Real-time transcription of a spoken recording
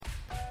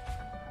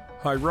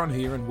Hi, Ron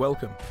here, and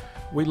welcome.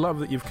 We love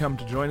that you've come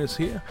to join us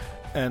here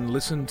and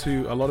listen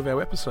to a lot of our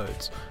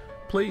episodes.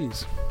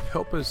 Please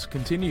help us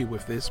continue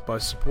with this by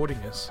supporting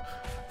us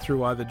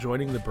through either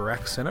joining the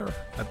Barak Centre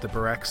at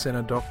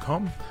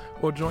thebarakcentre.com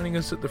or joining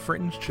us at the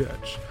Fringe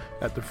Church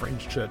at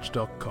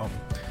thefringechurch.com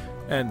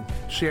and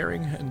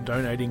sharing and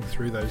donating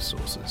through those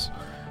sources.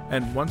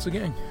 And once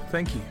again,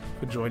 thank you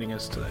for joining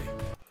us today.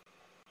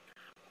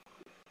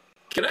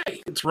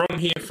 G'day, it's Ron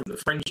here from the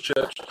Fringe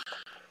Church.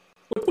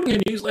 We're putting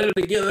a newsletter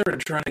together and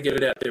trying to get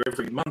it out there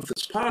every month.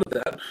 As part of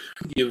that,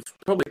 you've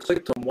probably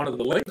clicked on one of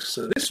the links.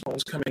 So this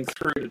one's coming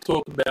through to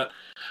talk about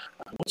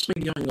what's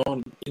been going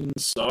on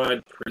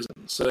inside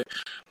prison. So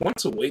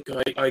once a week,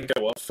 I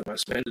go off and I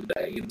spend a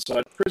day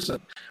inside prison.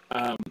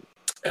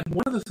 And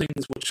one of the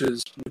things which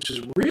is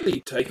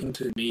really taking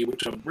to me,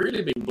 which I've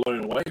really been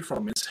blown away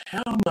from, is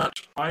how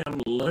much I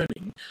am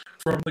learning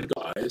from the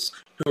guys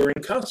who are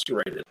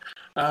incarcerated.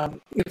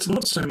 It's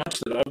not so much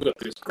that I've got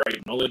this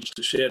great knowledge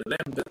to share to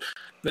them,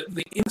 but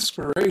the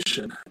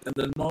inspiration and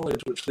the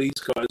knowledge which these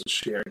guys are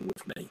sharing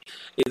with me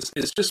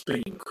is just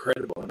been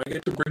incredible. And I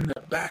get to bring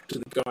that back to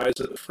the guys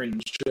at the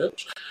Fringe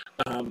Church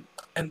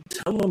and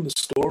tell them the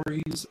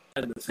stories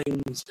and the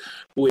things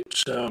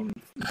which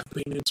have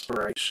been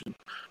inspiration.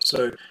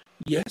 So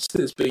yes,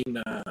 there's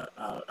been a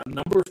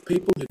number of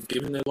people who've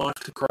given their life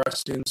to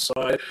Christ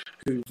inside,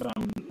 who've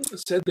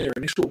said their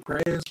initial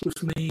prayers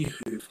with me,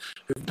 who've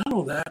done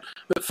all that.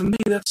 But for me,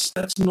 that's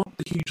not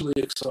the hugely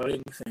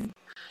exciting thing.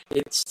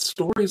 It's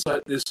stories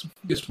like this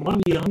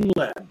one young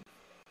lad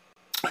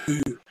who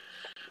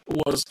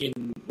was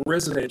in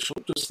residential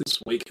just this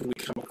week, and we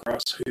come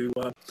across who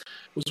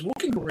was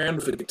walking around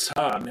with a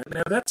guitar.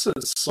 Now that's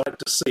a sight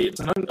to see.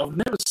 I've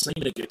never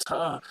seen a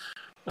guitar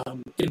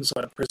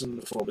inside prison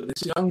before, but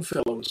this young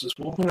fellow was just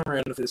walking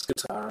around with his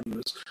guitar, and he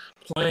was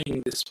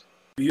playing this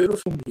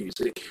beautiful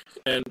music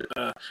and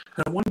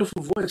had a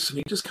wonderful voice. And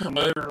he just come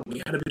over and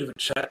we had a bit of a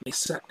chat, and he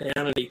sat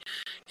down and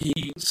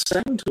he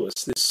sang to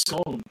us this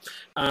song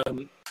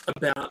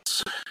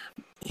about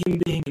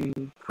him being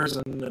in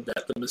prison,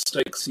 about the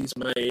mistakes he's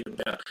made,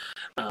 about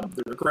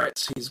the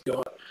regrets he's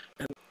got.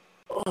 And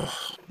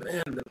oh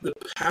man, the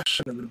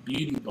passion and the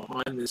beauty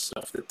behind this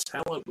stuff, the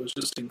talent was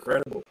just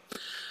incredible.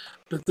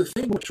 But the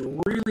thing which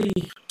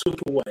really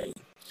took away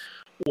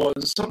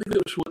was something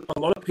that a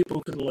lot of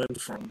people can learn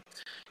from,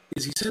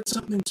 is he said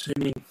something to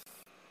me.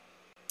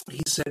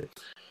 He said,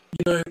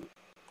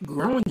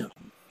 growing up,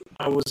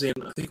 I was in,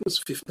 I think it was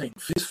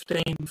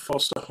 15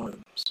 foster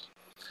homes.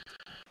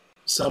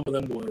 Some of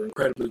them were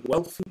incredibly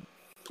wealthy,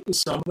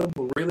 some of them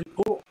were really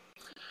poor,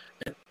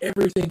 and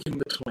everything in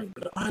between.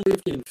 But I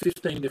lived in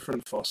 15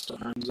 different foster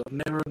homes. I've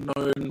never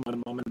known my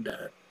mum and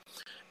dad,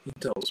 he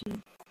tells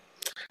me.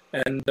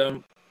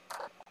 And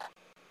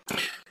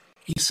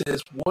he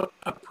says what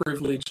a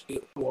privilege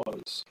it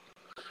was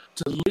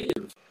to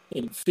live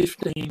in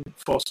 15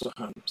 foster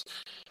homes.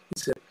 He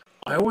said,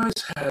 I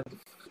always had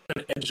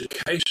an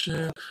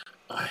education,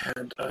 I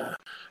had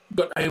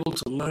got able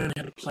to learn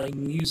how to play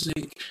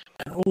music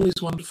and all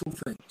these wonderful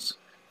things.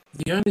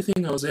 The only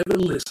thing I was ever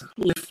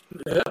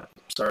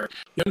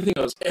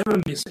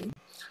missing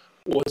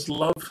was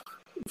love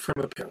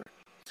from a parent.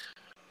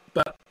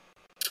 But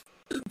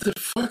the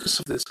focus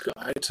of this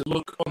guy to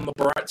look on the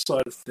bright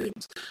side of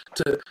things,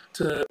 to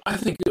I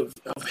think of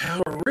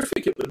how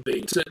horrific it would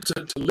be to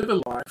live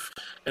a life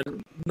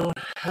and not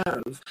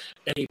have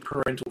any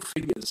parental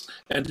figures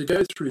and to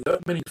go through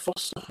that many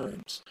foster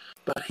homes.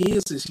 But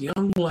here's this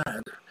young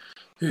lad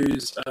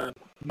who's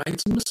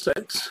made some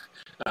mistakes,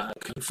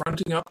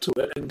 confronting up to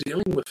it and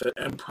dealing with it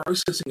and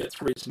processing it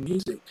through his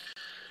music.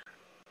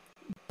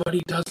 But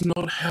he does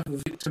not have a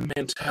victim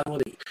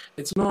mentality.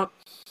 It's not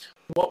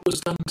what was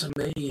done to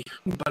me,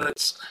 but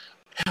it's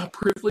how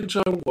privileged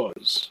I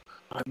was.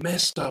 I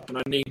messed up and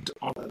I need to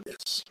honour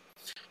this.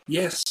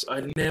 Yes,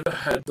 I never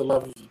had the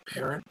love of a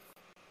parent,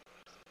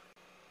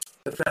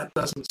 but that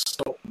doesn't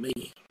stop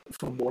me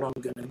from what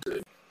I'm going to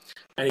do.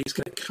 And he's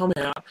going to come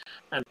out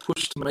and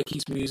push to make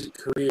his music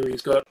career.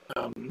 He's got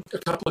a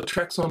couple of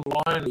tracks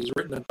online, he's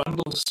written a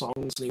bundle of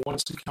songs, and he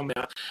wants to come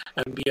out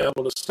and be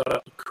able to start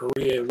up a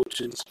career,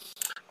 which is,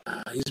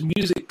 his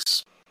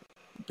music's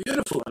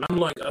beautiful, and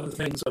unlike other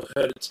things I've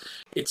heard,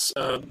 it's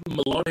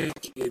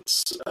melodic,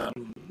 it's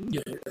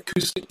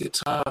acoustic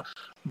guitar,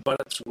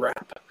 but it's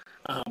rap,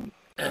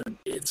 and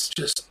it's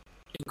just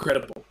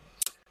incredible.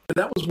 But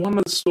that was one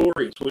of the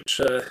stories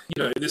which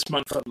this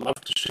month I'd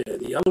love to share.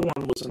 The other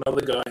one was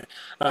another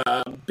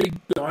guy, big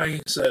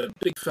guy, he's a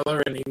big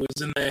fella, and he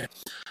was in there,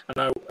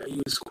 and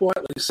he was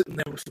quietly sitting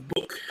there with the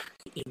book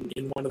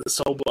in one of the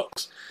cell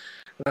blocks.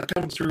 And I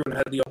come through and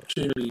had the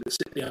opportunity to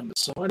sit down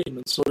beside him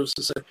and sort of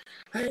to say,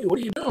 hey, what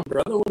are you doing,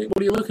 brother? What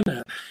are you looking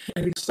at?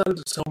 And he started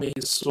to tell me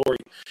his story.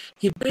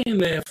 He'd been in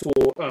there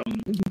for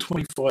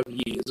 25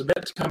 years,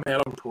 about to come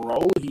out on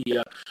parole. He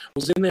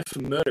was in there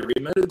for murder.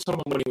 He murdered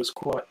someone when he was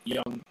quite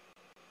young.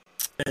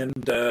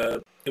 And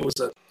it was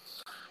a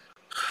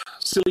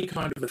silly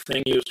kind of a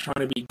thing. He was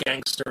trying to be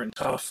gangster and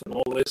tough and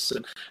all this,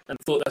 and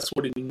thought that's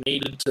what he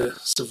needed to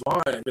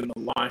survive in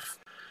the life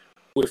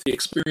with the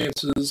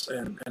experiences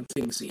and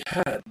things he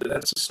had, but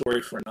that's a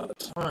story for another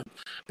time.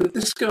 But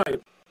this guy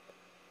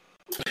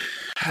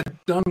had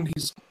done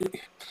his...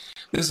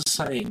 There's a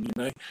saying,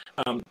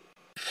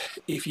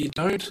 if you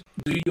don't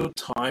do your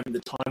time, the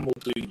time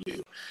will do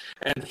you.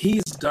 And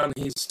he's done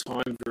his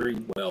time very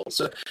well.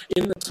 So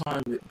in the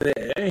time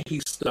there,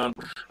 he's done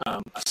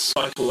a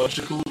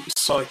psychological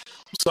psych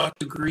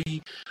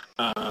degree,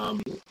 a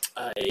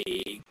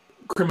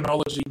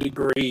criminology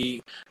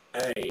degree,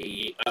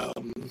 I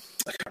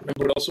can't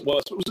remember what else it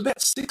was. It was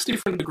about 6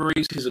 different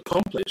degrees he's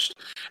accomplished,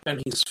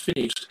 and he's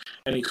finished,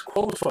 and he's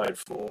qualified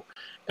for.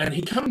 And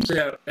he comes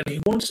out and he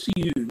wants to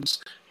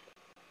use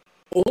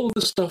all of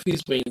the stuff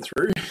he's been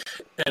through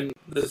and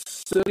the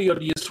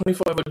 30-odd years,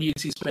 25-odd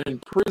years he spent in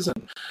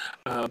prison,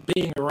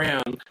 being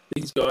around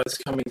these guys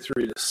coming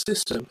through the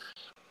system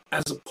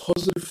as a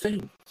positive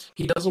thing.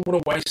 He doesn't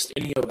want to waste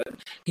any of it.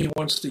 He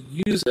wants to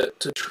use it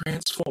to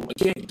transform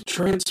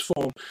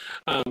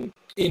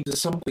into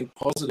something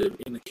positive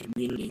in the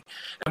community.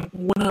 And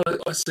when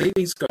I see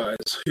these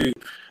guys who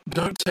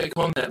don't take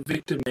on that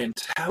victim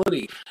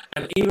mentality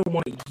and even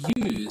want to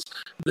use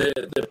their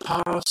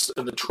past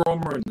and the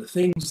trauma and the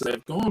things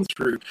they've gone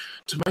through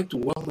to make the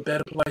world a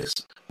better place,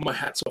 my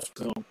hat's off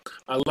to them.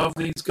 I love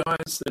these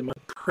guys. They're my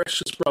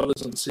precious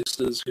brothers and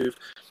sisters who've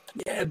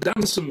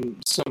done some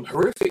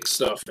horrific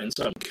stuff in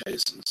some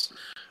cases,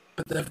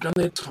 but they've done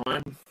their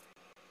time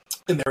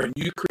and they're a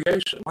new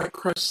creation, like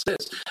Christ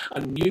says, a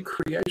new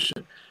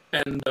creation.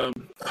 And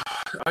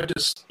I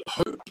just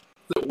hope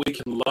that we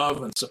can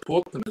love and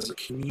support them as a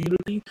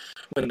community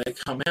when they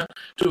come out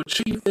to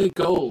achieve their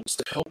goals,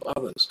 to help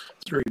others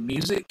through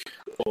music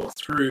or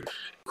through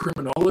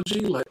criminology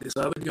like this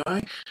other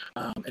guy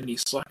and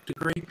his psych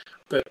degree.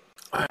 But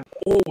I'm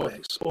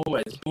always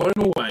blown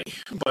away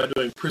by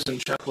doing prison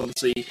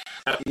chaplaincy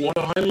at what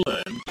I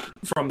learn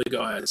from the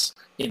guys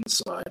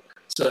inside.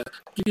 So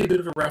give you a bit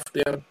of a rough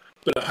down,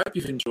 but I hope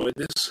you've enjoyed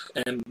this,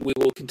 and we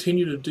will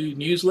continue to do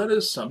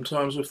newsletters,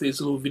 sometimes with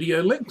these little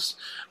video links.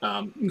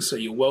 So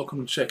you're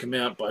welcome to check them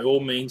out. By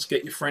all means,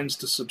 get your friends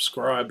to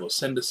subscribe or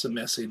send us a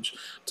message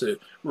to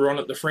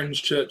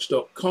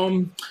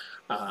ron@thefringechurch.com,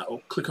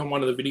 or click on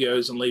one of the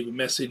videos and leave a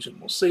message and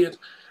we'll see it.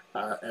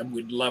 And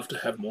we'd love to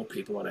have more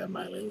people on our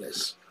mailing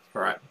list.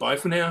 All right, bye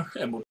for now,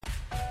 and we'll...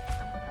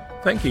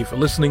 Thank you for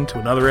listening to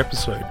another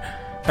episode.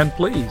 And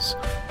please,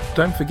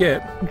 don't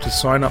forget to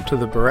sign up to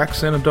the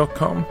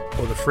BarakCenter.com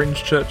or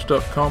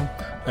thefringechurch.com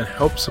and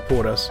help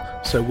support us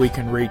so we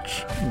can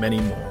reach many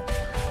more.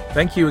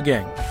 Thank you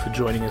again for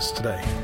joining us today.